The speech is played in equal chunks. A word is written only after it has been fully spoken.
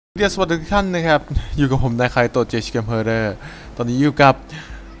สวัสดีทุกท่านนะครับอยู่กับผมนายใครตัวเจชเกมเพอร์ตอนนี้อยู่กับ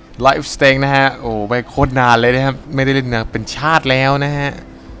ไลฟ์สเต็งนะฮะโอ้ไปโคตรนานเลยนะครับไม่ได้เล่นนะเป็นชาติแล้วนะฮะ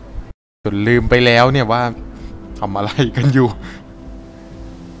จนลืมไปแล้วเนี่ยว่าทำอะไรกันอยู่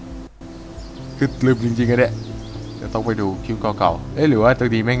คือลืมจริงๆกันเนี่ยเดี๋ยวต้องไปดูคลิปเก่าๆหรือว่าตัว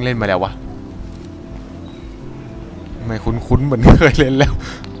ดีแม่งเล่นมาแล้ววะไม่คุ้นๆเหมือนเคยเล่นแล้ว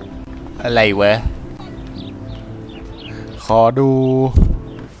อะไรวะขอดู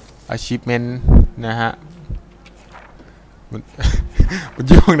achievement นะฮะมันอ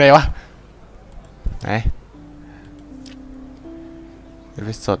ยู่ตรงไหนวะไหนเอ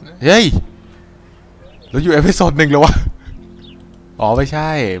พิโซดเฮ้ยเราอยู่เอพิโซด1แล้ววะอ๋อไม่ใช่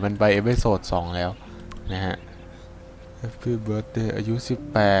มันไปเอพิโซด2แล้วนะฮะ Happy Birthday อายุ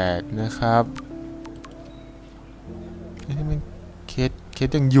18นะครับนี่มันเคส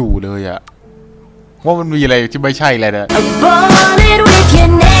ยังอยู่เลยอะว่ามันมีอะไรที่ไม่ใช่เลยนะ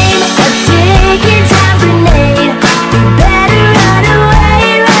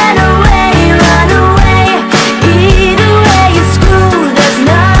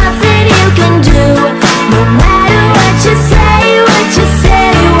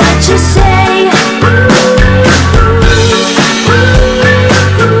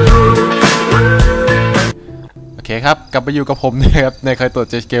ครับกลับไปอยู่กับผมนะครับในใครตัว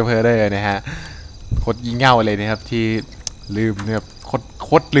เจสเกมเพอร์ได้นะฮะโคตรยิ่งเง่าเลยนะครับที่ลืมเนี่ยโค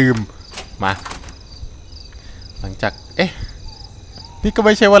ตรลืมมาหลังจากนี่ก็ไ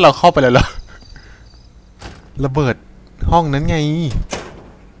ม่ใช่ว่าเราเข้าไปแล้วหรอระเบิดห้องนั้นไง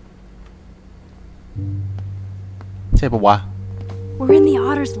ใช่ปะวะ We're in the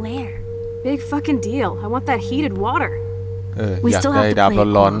otter's lair. Big fucking deal. I want that heated water. อยากได้ดาบ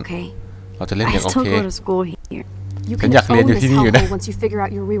ร้อนๆเราจะเล่นอย่างโอเคฉันอยากเรียนอยู่ที่นี่อยู่นะ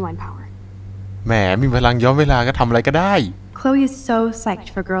แหมมีพลังย้อนเวลาก็ทำอะไรก็ได้ Chloe is so psyched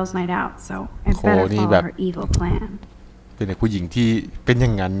for girls' night out, so I better follow her evil plan. เป็นเด็กผู้หญิงที่เป็นอย่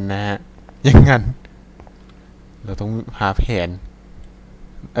างนั้นนะฮะอย่างนั้นเราต้องหาแผน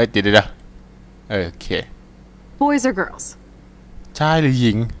เดี๋ยวโอเค Boys or girls ชายหรือห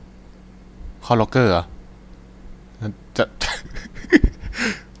ญิงคอลล็อกเกอร์เหรอจะ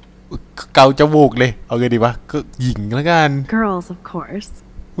เกาจมูกเลยเอาไงดีวะก็หญิงแล้วกัน Girls of course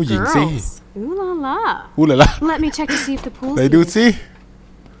ผู้หญิงสิ Ooh la la พูดเลยล่ะ Let me check to see if the pool's ไหนดูสิ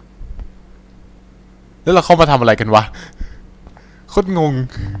แล้วเราเข้ามาทำอะไรกันวะโคตรงง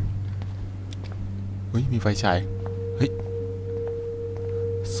เฮ้ยมีไฟฉายเฮ้ย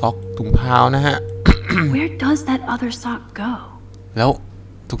ซ็อกถุงเท้านะฮะ Where does that other sock go แล้ว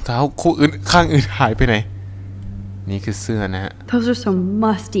ถุงเท้าคู่อื่นข้างอื่นหายไปไหนนี่คือเสื้อนะฮะ Those are some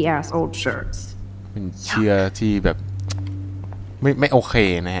musty ass old shirts เป็นเสื้อที่แบบไม่โอเค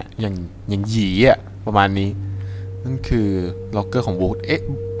นะฮะอย่างหยีอ่ะประมาณนี้นั่นคือล็อกเกอร์ของบุ๊ก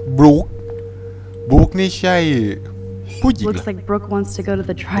บุ๊กนี่ใช่ผู้หญิงเหรอ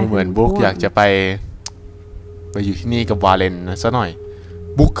เหมือนบุ๊กอยากจะไปอยู่ที่นี่กับวาเลนนะซะหน่อย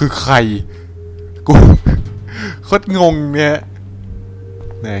บุ๊กคือใครกูโคตรงงเนี่ย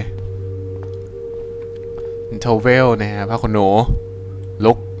ไหนโทเวลนะฮะผ้าขนหนู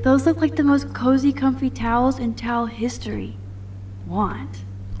ลุก Those look like the most cozy comfy towels in towel history. Want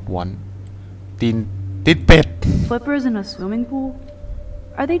ตีนเป็ด Flippers in a swimming pool?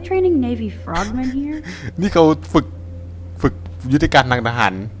 Are they training Navy frogmen here? นี่เขาฝึกยุทธการทางทหา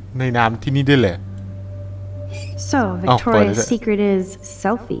รในนามที่นี่ด้วยเลย So Victoria's secret is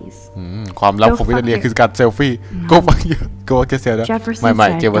selfies. ความลับของวิทยาคือการเซลฟี่ก็ว่าแกเซลนะไม่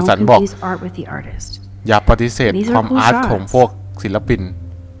เจฟเฟอร์สันบอกอย่าปฏิเสธความอาร์ตของพวกศิลปิน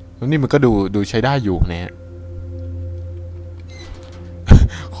แล้วนี่มันก็ดูใช้ได้อยู่นะ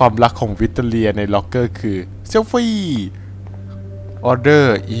ความรักของวิตเตอเรียในล็อกเกอร์คือเซลฟี่ออเดอ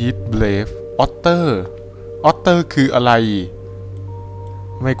ร์อีทเบลฟออเตอร์คืออะไร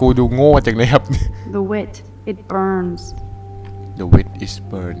ไม่กูดูโง่จังเลยครับ The wit it burns The wit is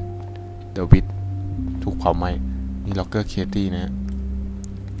burn The wit ถูกเผาไหมนี่ล็อกเกอร์เคตี้นะ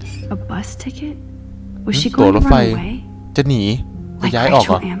A bus ticket Was she going to run away จะหนีจะย้ายออกเ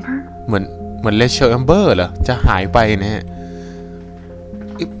หรอเหมือนเลเชอร์แอมเบอร์เหรอจะหายไปนะฮะ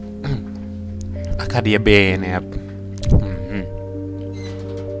อาคาเดียเบนะครับ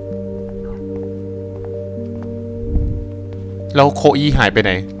แล้วโคอีหายไปไห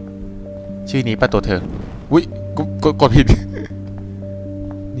นชื่อนี้ป่ะตัวเธออุ้ยกดผิด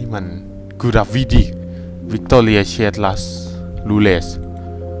นี่มันกูราวิดีวิกตอเรียเชสลัสลูเลส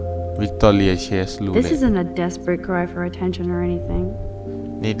วิกตอเรียเชสลูเลส This isn't a desperate cry for attention or anything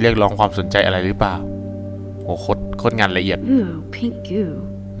นี่เรียกร้องความสนใจอะไรหรือเปล่าโอ้โคตรงานละเอียด Ooh pink goo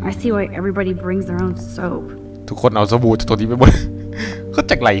I see why everybody brings their own soap ทุกคนเอาสบู่ตัวนี้ไปหมด ก็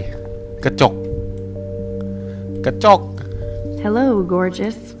ก็จากไรกระจก Hello,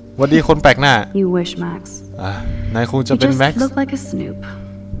 gorgeous. วันดีคนแปลกหน้า You wish, Max. นายคงจะ You เป็น just แม็กซ์ look like a snoop.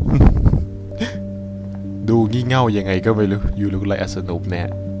 ดูงี่เง่ายังไงก็ไม่รู้อยู่ลุกไลสนุปเนี่ย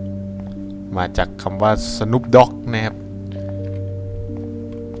มาจากคำว่าสนุปด็อกนะครับ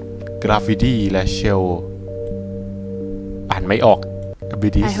กราฟิตี้และเชลอ่านไม่ออก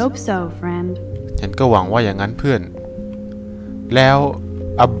I hope so, friend. ฉันก็หวังว่าอย่างนั้นเพื่อนแล้ว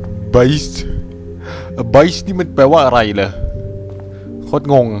a base นี่มันแปลว่าอะไรเหรอโคตร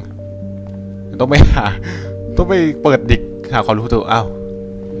งงต้องไปเปิดดิกหาความรู้ตัวอ้าว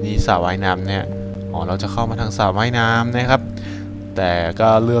นี่สระว่ายน้ำเนี่ยเราจะเข้ามาทางสระว่ายน้ำนะครับแต่ก็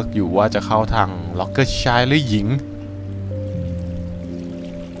เลือกอยู่ว่าจะเข้าทางล็อกเกอร์ชายหรือหญิง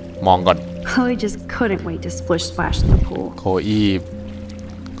มองก่อน Chloe just couldn't wait to splish splash in the pool. โคอี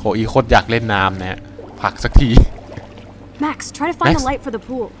โคตรอยากเล่นน้ำนะผักสักที Max, try to find a light for the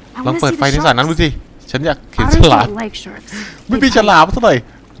pool. I ลอง want to เปิด see ไฟ the ในสระ sharks. น้ำดูสิฉันอยากเห็น Otters ฉลาม don't like sharks. ไม่มีฉลามเท่าไหร่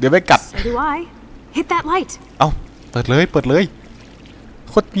เดี๋ยวไปกัด So do I. Hit that light. เอ้าเปิดเลย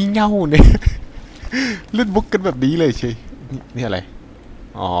โคตรงี่เง่าเนี่ยเล่นบุกกันแบบนี้เลยใช่นี่อะไร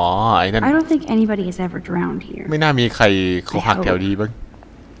อ๋อไอ้นั่น I don't think anybody has ever drowned here. ไม่น่ามีใครเขาหักแถวดีบ้าง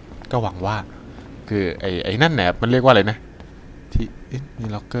ก็หวังว่าคือไอ้นั่นแหละมันเรียกว่าอะไรนะที่นี่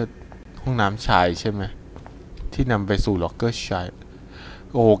ล็อกเกอร์ห้องน้ำชายใช่ไหมที่นำไปสู่ล็อกเกอร์ชาย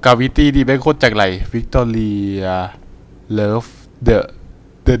โอ้กาวิตี้ดีแม่งโคตรจากไรวิกตอเรียเลิฟเดอ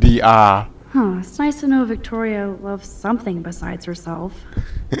ะดีอาร์ Huh, it's nice to know Victoria loves something besides herself.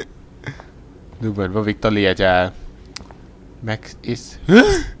 ดูเหมือนว่าวิกตอเรียจะ Max is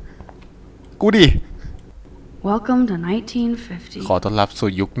กูดิ Welcome to 1950. ขอต้อนรับสู่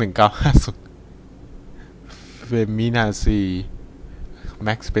ยุค1950เฟมินาซีแ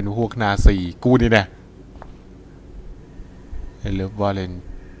ม็กซ์เป็นพวกนาซีกูนี่แน่ไอเลิฟวาเลน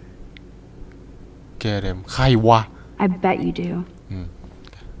แกเรมใครวะ I bet you do.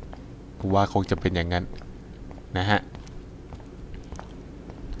 กูว่าคงจะเป็นอย่างนั้นนะฮะ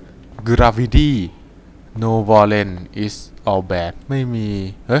Gravity No violence is all bad ไม่มี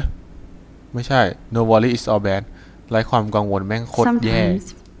ไม่ใช่ No worry is all bad ไร้ความกังวลแม่งโคตรแย่ Sometimes.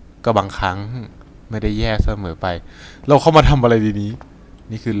 ก็บางครั้งไม่ได้แย่เสมอไปเราเข้ามาทำอะไรดีนี้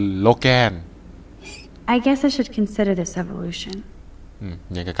นี่คือโลแกน I guess I should consider this evolution.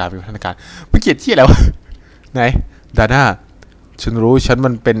 อย่างกับการมีพัฒนาการไม่เกลียดที่แล้วไหนดาน่าฉันรู้ฉัน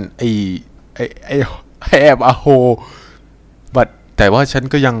มันเป็นไอแอบอาโฮแต่ว่าฉัน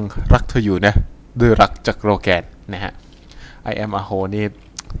ก็ยังรักเธออยู่นะด้วยรักจากโลแกนนะฮะ I am a hoe นี่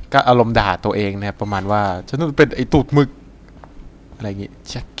ก็อารมณ์ด่าตัวเองนะครับประมาณว่าฉันต้องเป็นไอตูดหมึกอะไรอย่างงี้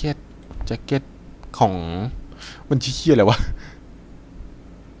แจ็คเก็ตของมันชี้อะไรวะ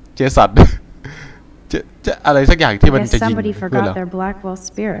เจสันจะอะไรสักอย่างที่มันจะยิง somebody เพื่อนเรา forgot their Blackwell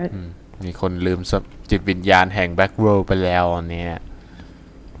spirit. มีคนลืมจิตวิญญาณแห่งแบ็กเวิลด์ไปแล้วเนี่ย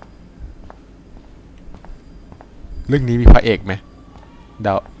เรื่องนี้มีพระเอกไหมเ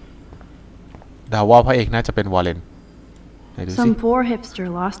ดาว่าพระเอกน่าจะเป็นวอลเลนไหนดูสิ Some poor hipster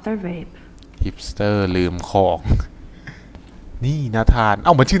lost their vape. ฮิปสเตอร์ลืมของนี่นาธาน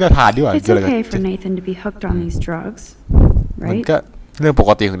มันชื่อนาธานดีกว่า It's okay for Nathan to be hooked on these drugs, มัน right? ก็เรื่องป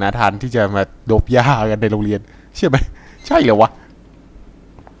กติของนาธานที่จะมาโดบยากันในโรงเรียนใช่ไหมใช่เหรอวะ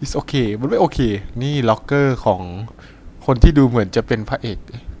It's okay มันไม่โอเคนี่ล็อกเกอร์ของคนที่ดูเหมือนจะเป็นพระเอก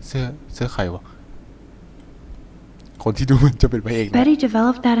เสื้อใครวะคนที่ดูเหมือนจะเป็นพระเอกนะ Betty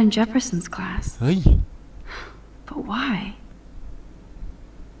developed that in Jefferson's class. เฮ้ย But why?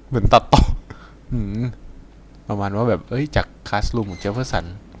 เหมือนตัดต่อประมาณว่าแบบจากคลาสรูมของเจฟเฟอร์สัน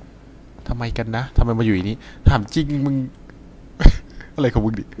ทำไมกันนะทำไมมาอยู่นี้ถามจริงมึง อะไรของมึ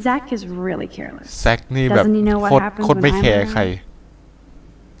งดิ Zach is really careless. แซกนี่แบบ Doesn't he know what โคตร happens โคตรไม่ when แค I'm ร์ around? ใคร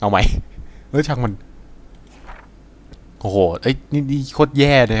เอาไหมช่างมันโอ้โหนี่โคตรแ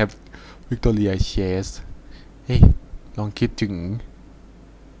ย่นะครับวิกตอเรียเชสเฮ้ยลองคิดถึง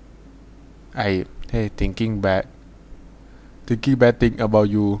thinking bad thing about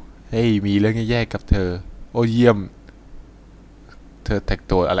you เฮ้ยมีเรื่องแย่ๆกับเธอโอ้เยี่ยมเธอแต่ง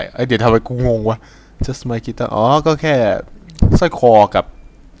ตัวอะไรเดี๋ยวทำไมกูงงวะ just my guitar ก็แค่สร้อยคอกับ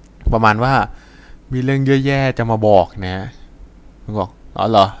ประมาณว่ามีเรื่องแย่ๆจะมาบอกนะมึงบอก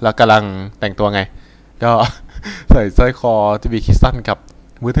เหรอแล้วกำลังแต่งตัวไงก็ใส่สร้อยคอที่มีคิสตันกับ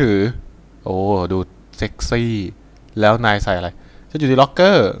มือถือโอ้ดูเซ็กซี่แล้วนายใส่อะไรฉันอยู่ในล็อกเก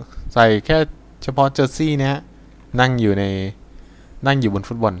อร์ใส่แค่เฉพาะเจอร์ซี่นะนั่งอยู่บน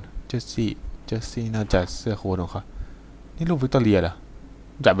ฟุตบอลเจอร์ซี่น่าจะเสื้อโค้ทของเขานี่รูปวิกตอเรียเหรอ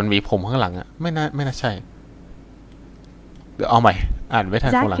แต่มันมีผมข้างหลังอะไม่น่าใช่เดี๋ยวเอาใหม่อ่านไม่ทั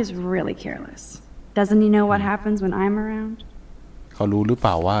นข้างหลัง Zach is really careless. Doesn't he know what happens when I'm around? เข เขารู้หรือเป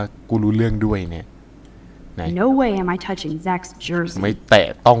ล่าว่ากูรู้เรื่องด้วยเนี่ยไหน No way am I touching Zach's jersey. ไม่แตะ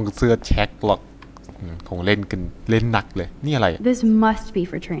ต้องเสื้อแช็คหรอกคงเล่นกันเล่นหนักเลยนี่อะไร This must be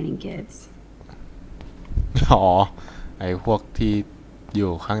for training kids. อ๋อไอพวกที่อยู่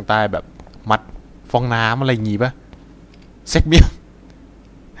ข้างใต้แบบมัดฟองน้ำอะไรงี้ปะเซ็กเมียม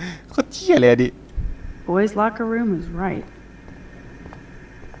ก็เชี่ยเลยดิ Boys' locker room is right.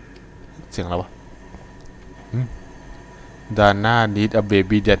 เสียงอะไรวะดาน่า need a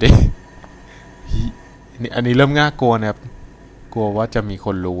baby daddy อันนี้เริ่มน่ากลัวนะครับกลัวว่าจะมีค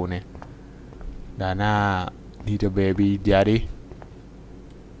นรู้เนี่ยดาน่า need a baby daddy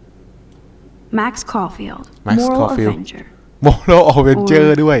Max Caulfield, Max moral Caulfield. avenger. moral avenger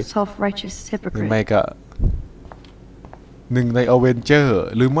ด้วย Or self-righteous หรือ hypocrite. ไม่ก็หนึ่งใน Avenger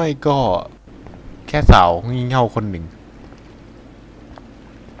หรือไม่ก็แค่สาวงี่เง่าคนหนึ่ง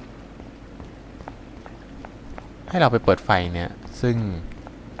ให้เราไปเปิดไฟเนี่ยซึ่ง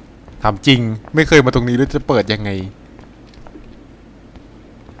ทำจริงไม่เคยมาตรงนี้แล้วจะเปิดยังไง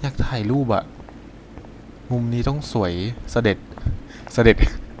อยากถ่ายรูปอะมุมนี้ต้องสวยเสด็จ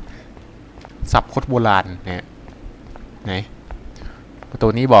สับโคตรโบราณเนี่ยไหนประตู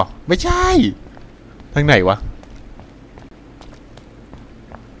นี้บอกไม่ใช่ทางไหนวะ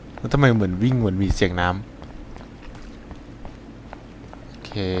แล้วทำไมเหมือนวิ่งเหมือนมีเสียงน้ำโอเ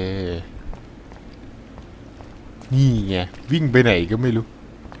คนี่ไงวิ่งไปไหนก็ไม่รู้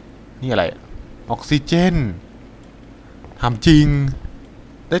นี่อะไรออกซิเจนทำจริง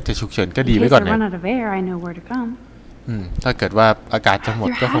ได้แต่ฉุกเฉินก็ดี In ไว้ case ก่อน I นะ run out of air, I know where to come. ถ้าเกิดว่าอากาศจะหมด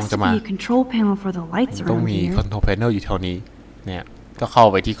There ก็คง has จะ to มา be a control panel for the lights ต้อง around มี here. คอนโทรลแพนเนลอยู่แถวนี้เนี่ยก็เข้า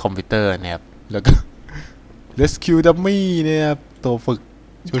ไปที่คอมพิวเตอร์นะครับแล้วก็ Rescue Dummy เนี่ยตัวฝึก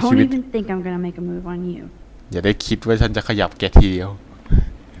ช่วยชี Don't วิต even think I'm gonna make a move on you. อย่าได้คิดว่าฉันจะขยับแกทีเดียว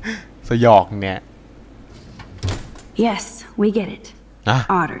สยองเนี่ย Yes, we get it. นะ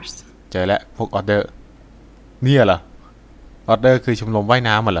Otters. เจอแล้วพวกออเดอร์เนี่ยเหรอออเดอร์คือชมรมว่าย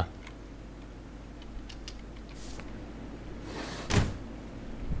น้ำเหรอ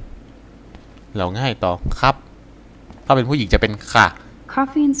เราง่ายต่อครับถ้าเป็นผู้หญิงจะเป็นค่ะ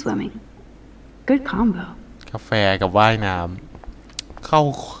Coffee and swimming. Good combo. กาแฟกับว่ายน้ำเข้า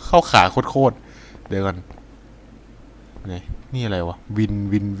ขาโคตรเดี๋ยวก่อนนี่อะไรวะวิน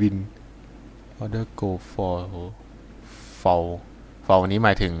order go fall นี้หม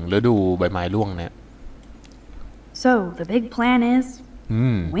ายถึงฤดูใบไม้ร่วงเนี่ย So the big plan is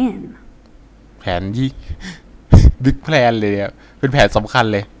win. แผนบิ๊กแพลนเลยเนี่ยเป็นแผนสำคัญ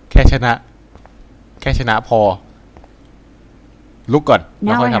เลยแค่ชนะพอลุกก่อนแ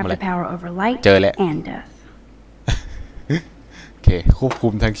ล้ว Now ค่อ I ยทำ have อะไร the power over light เจอแล้ว and death. โอเคควบคุ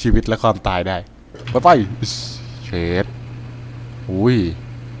มทั้งชีวิตและความตายได้ไปเชดอุ้ย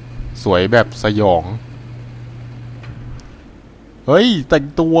สวยแบบสยองเฮ้ยแต่ง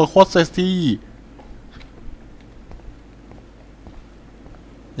ตัวโคตรเซ็กซี่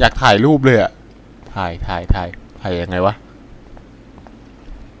อยากถ่ายรูปเลยอะถ่ายยังไงวะ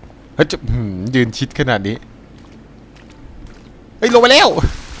เฮ้ยจะยืนชิดขนาดนี้เฮ้ยลงไปแล้ว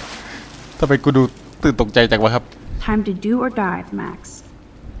ทำไมกูดูตื่นตกใจจังวะครับ Time to do or dive, Max.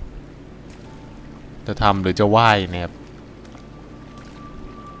 จะทำหรือจะว่ายเนี่ย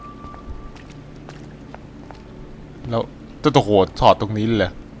แล้วตัวโหดถอดตรงนี้เล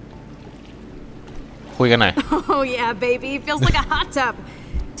ยคุยกันหน่อย Oh yeah, baby. Feels like a hot tub.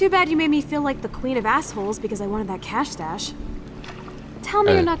 Too bad you made me feel like the queen of assholes because I wanted that cash stash. Tell me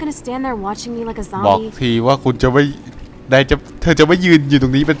you're not gonna stand there watching me like a บอก zombie. ทีว่าคุณจะไม่ได้เธอจะไม่ยืนอยู่ตร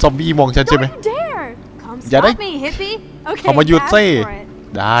งนี้เป็นซอมบี้มองฉันใช่ไหม Don't you dare! Come อย่าได้ stop me, hippie. Okay, เขามาหยุด ask เซ่ for it.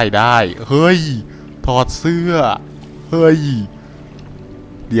 ได้เฮ้ยถอดเสื้อเฮ้ย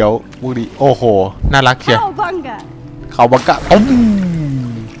เดี๋ยวพวกนี้โอ้โหน่ารักเชียว Cowabunga! เขาบังกะตุ้ม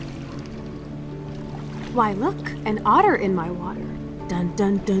Why look, an otter in my water. Dun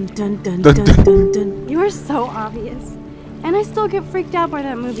dun dun dun dun Dun, dun dun. dun dun. You are so obvious. And I still get freaked out by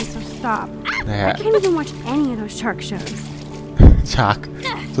that movie, so stop. นะ I ฮะ can't even watch any of those shark shows. ฉาก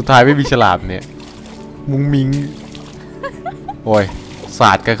สุดท้ายไม่มีฉลามเนี่ยมุงมิงโอ้ยส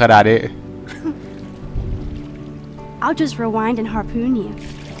าดกันขนาดนี้ I'll just rewind and harpoon you.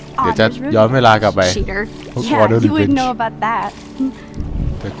 เดี๋ยวจะ Otters ย้อนเวลากลับไป Cheater. Yeah, Water you would revenge. know about that.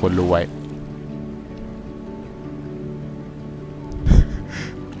 เป็นคนรู้ไว้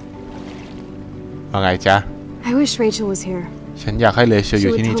ว่าไงจ๊ะ I wish Rachel was here. ฉันอยากให้เลเชลอ She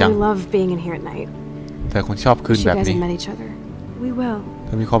ยู่ would ที่นี่จัง totally love being in here at night. แต่คุณชอบคืน You แบบ guys นี้ have met each other. We will. เธ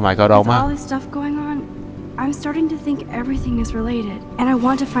อมีความหมายกับเรา With มาก all this stuff going on, I'm starting to think everything is related. And I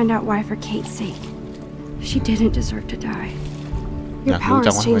want to find out why for Kate's sake. She didn't deserve to die. Your อยากรู้ power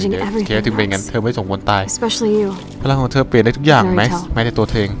จัง is ว่า changing เคส everything. ถึงเป็นงั้น เธอไม่สมควรตาย Especially you. พลังของเธอเปลี่ยนได้ทุกอย่างไหม ไม่ได้ตัว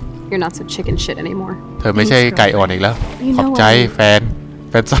เธอเอง You're not so chicken shit anymore. เธอไม่ใช่ไก่อ่อนอีกแล้ว ขอบใจแฟน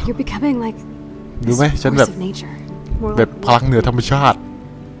สาว You're becoming like รู้ไหม ฉันแบบ force of nature. แบบพลังเหนือธรรมชาติ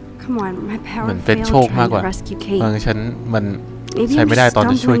Come on, my เหมือ power นเป็น failed โชคมาก trying กว่า to rescue Kate. พลังฉันมัน Maybe ใช้ I'm ไม่ได้ just ตอน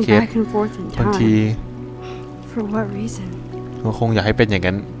จะช่วย stumbling เคส back and forth in บางที time. For what reason? เราคงอยากให้เป็นอย่าง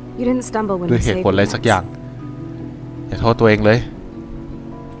นั้น You didn't stumble when ด้วย you เหตุ saved ผลอะไร me. สักอย่าง อย่าโทษตัวเองเลย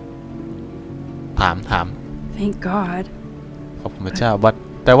ถาม Thank God. ขอบคุณพระเจ้า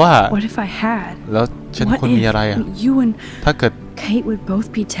แต่ว่า What if I had? แล้วฉัน What ควรมีอะไรอ่ะ if you and ถ้าเกิด Kate would both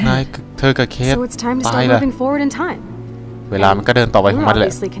be นาย dead? เธอกับเคส So it's time to ตาย start เลย moving forward in time. เวลามันก็เดินต่อไปของ We're มันแหละ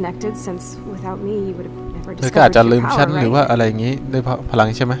obviously connected since without me you would have never เธอก็อาจ discovered จะ your ลืมฉัน power, หรือว่า right? อะไรอย่างนี้ด้วยพลัง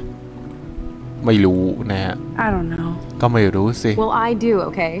ใช่ไหมไม่รู้นะฮะ I don't know. ก็ไม่รู้สิ Well, I do,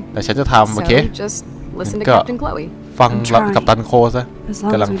 okay? แต่ฉันจะทำโอเค So just listen to Go. Captain Chloe. ฟัง I'm trying. กับตันโคซะ As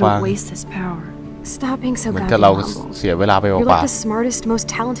long กำลั as ง we ฟัง don't waste this power. Stop being so เหมือน goddamn กับเรา humble. เสียเวลาไป You're เปล่า like the smartest, most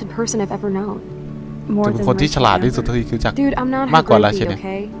talented person I've ever known. ๆ More เธอเป็น than คนที่ like ฉลาดที่สุด ever. ที่คือจัก Dude, I'm not มาก her กว่ารา groupie, ชินี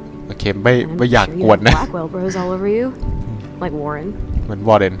okay? โอเคไม่อยาก sure ก you วน have นะ Blackwell bros all over you. Like Warren. เหมือนว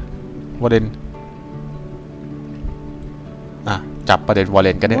อร์เดนอ่ะจับประเด็นวอร์เร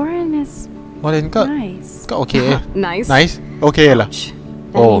นก็ได้ Warren is วอร์เรนก็ nice. โอเค Nice. ไนซ์โอเคเหรอ Ouch.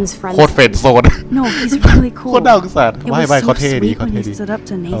 โอ้ That means friends. โคตรเฟรนด์โซน No, he's really โค cool. ตรน่าสงสาร It ไม่ was ไม่ so เขาเท่ดี sweet เขา when เท่ he ดี stood up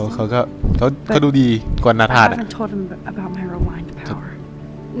to เขา Nathan. ก็ดูดีกว่านาธาน I อ่ะ haven't told him about my rewind power.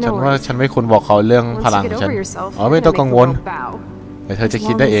 ฉัน No ว่า worries. ฉันไม่ควรบอกเขาเรื่อง Once พลัง you ของ get ฉัน over yourself, อ๋อ you're ไม่ gonna ต้อง make กัง the วล world bow. แต่เธอจะ As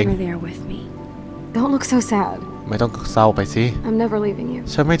คิด long ได้ as เอง you're there with me. Don't look so sad. ไม่ต้องเศร้าไปสิ I'm never leaving you.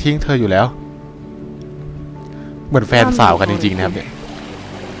 ฉันไม่ทิ้งเธออยู่แล้ว เหมือนแฟนสาวกันจริงๆนะครับเนี่ย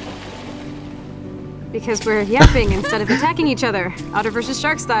Because we're yapping instead of attacking each other, otter versus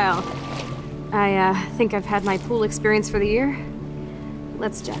shark style. I think I've had my pool experience for the year.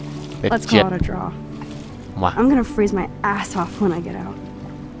 Let's jet. Let's call it a draw. มา I'm gonna freeze my ass off when I get out.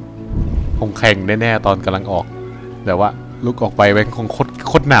 คงแข่งแน่ๆตอนกำลังออก แต่ว่าลุกออกไปแม่งคงโ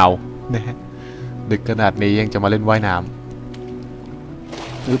คตรหนาวนะฮะดึกขนาดนี้ยังจะมาเล่นว่ายน้ำ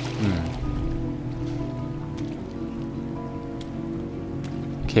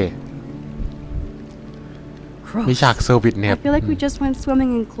โอเค มีฉากเซอร์วิสเนี่ย I feel like we just went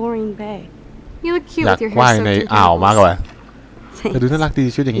swimming in Chlorine Bay. You look cute อยาก with your hair ว่าย soaked ใน in อ่าวมากก chemicals. ว่าแต่ดูน่ารักดี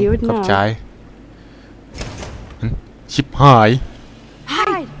ชุดอย่างนี้ You would ขอบ know. ใจชิบหาย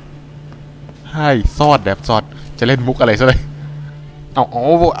Hide! ให้ซอดแบบซอดจะเล่นมุกอะไรซะเลยเอา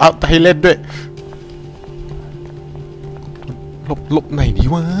ให้เล่นด้วยหลบไหนดี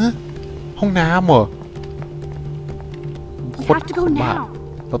วะห้องน้ำเหรอ We have to go บ้า now.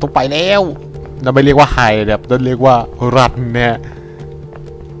 เราต้องไปแล้วเราไม่เรียกว่าไฮแบบเราเรียกว่ารันเนี่ย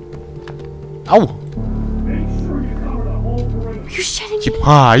เอ้า You're shitting ชิบ me. ห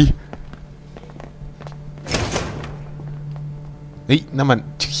ายเฮ้ยนั่นมัน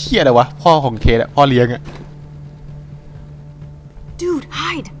เชี่ยอะไรวะพ่อของเคสอะพ่อเลี้ยงอะ Dude,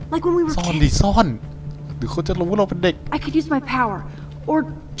 hide! Like when we were ซ่อนดิ kids. ซ่อนหรือเขาจะรู้ว่าเราเป็นเด็ก I could use my power, or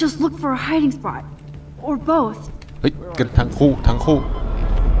just look for a hiding spot, or both. เฮ้ยกันทั้งคู่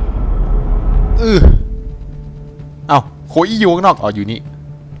เอ้าโคอี้อยู่ข้างนอกอ๋ออยู่นี่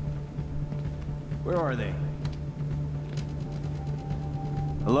Where are they?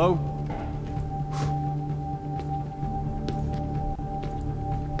 Hello?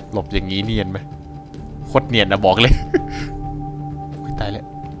 หลบอย่างนี้เนียนไหมโคตรเนียนนะบอกเลย โอ้ยตายแล้ว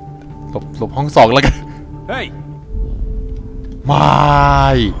หลบห้องสองแล้วกัน Hey! ไม่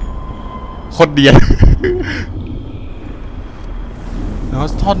โคตรเนียน แล้ว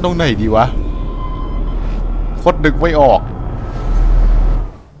ท่อนตรงไหนดีวะโคตรดึกไม่ออก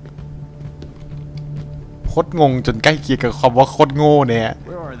โคตรงงจนใกล้เคียงกับคำว่าโคตรโง่เนี่ย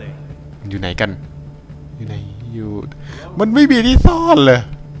Where are they? อยู่ไหนกันมันไม่มีที่ซ่อนเลย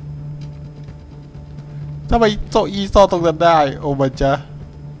ทำไมโซอีซ่อนตรงนั้นได้โอ้มาจ้ะ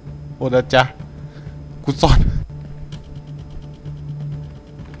โอ้นะจ๊ะกูซ่อน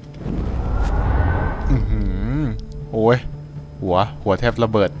โอ้ยหัวแทบระ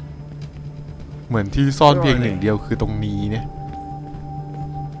เบิดเหมือนที่ซ่อนเพียงหนึ่งเดียวคือตรงนี้เนี่ย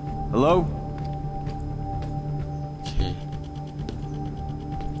Hello? โอเค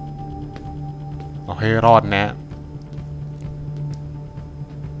เอาให้รอดนะ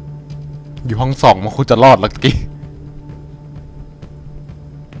อยู่ห้องสองมันคุณจะรอดลักกี้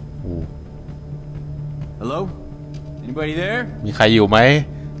Hello? Anybody there? มีใครอยู่ไหม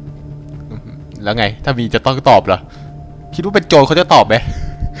แล้วไงถ้ามีจะต้องตอบเหรอคิดว่าเป็นโจรเขาจะตอบไหม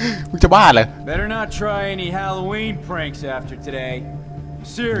มึงจะบ้าเลย Better not try any Halloween pranks after today.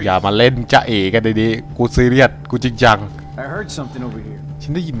 อย่า Serious. มาเล่นจะเอ๋กันดีๆกูซีเรียสกูจริงจัง I heard something over here. ฉั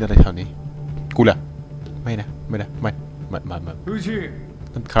นได้ยินอะไรแถวนี้กูเหรอไม่นะไม่มา Who's here?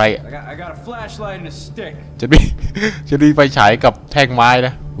 นั่นใครอ่ะ I got a flashlight and a stick. จะมีไฟฉายกับแท่งไม้น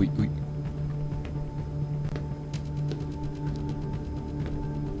ะอุ้ย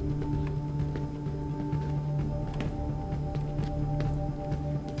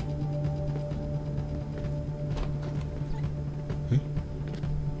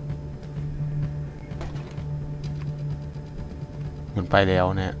เหมือนไปแล้ว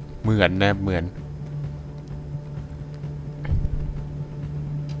นะเหมือน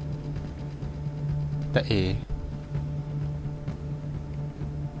แต่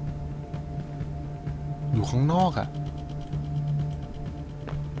อยู่ข้างนอกอะ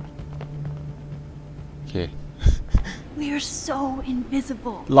โอเค We are so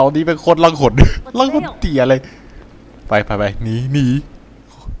invisible. เรานี่เป็นคนลังขนเตี่ยเลยไปหนี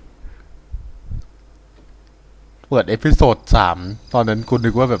เปิดเอพิโซด3ตอนนั้นกูนึ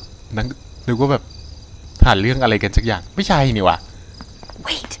กว่าแบบหาเรื่องอะไรกันสักอย่างไม่ใช่นี่วะ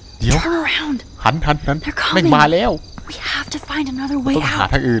Wait. เดี๋ยว Turn around. หัน They're coming. แม่งมาแล้ว We have to find another way ต้องหา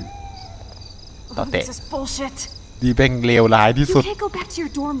out. ทางอื่นต่อ Oh, เตะ this is bullshit. ดีแม่งเลวร้ายที่ You สุด can't go back to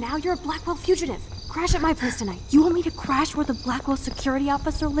your dorm now. You're a Blackwell fugitive. Crash at my place tonight. You want me to crash where the Blackwell security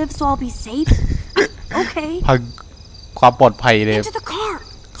officer lives so I'll be safe? Okay. พังความปลอดภัยเลย Into the car.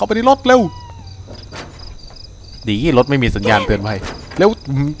 เข้าไปในรถเร็วดีรถไม่มีสัญญาณเตือนภัยเร็ว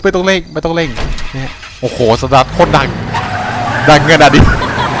ไม่ต้องเร่งเนี่ยโอ้โหสตาร์ทโคตรดังขนาดนี้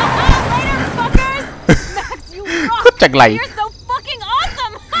Max, you rock. ก็จังไร You're so fucking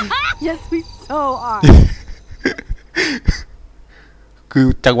awesome. Yes, we so are. คือ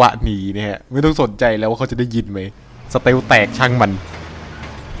จังหวะหนีเนี่ยไม่ต้องสนใจแล้วว่าเขาจะได้ยินไหมสเตลแตกช่างมัน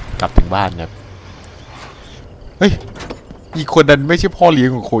กลับถึงบ้านครับเฮ้ยอีกคนนั้นไม่ใช่พ่อเลี้ยง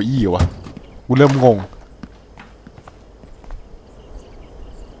ของโคอี้วะกูเริ่มงง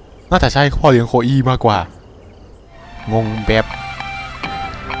น่าจะใช่พ่อเลี้ยงโคอี้มากกว่างงแบบ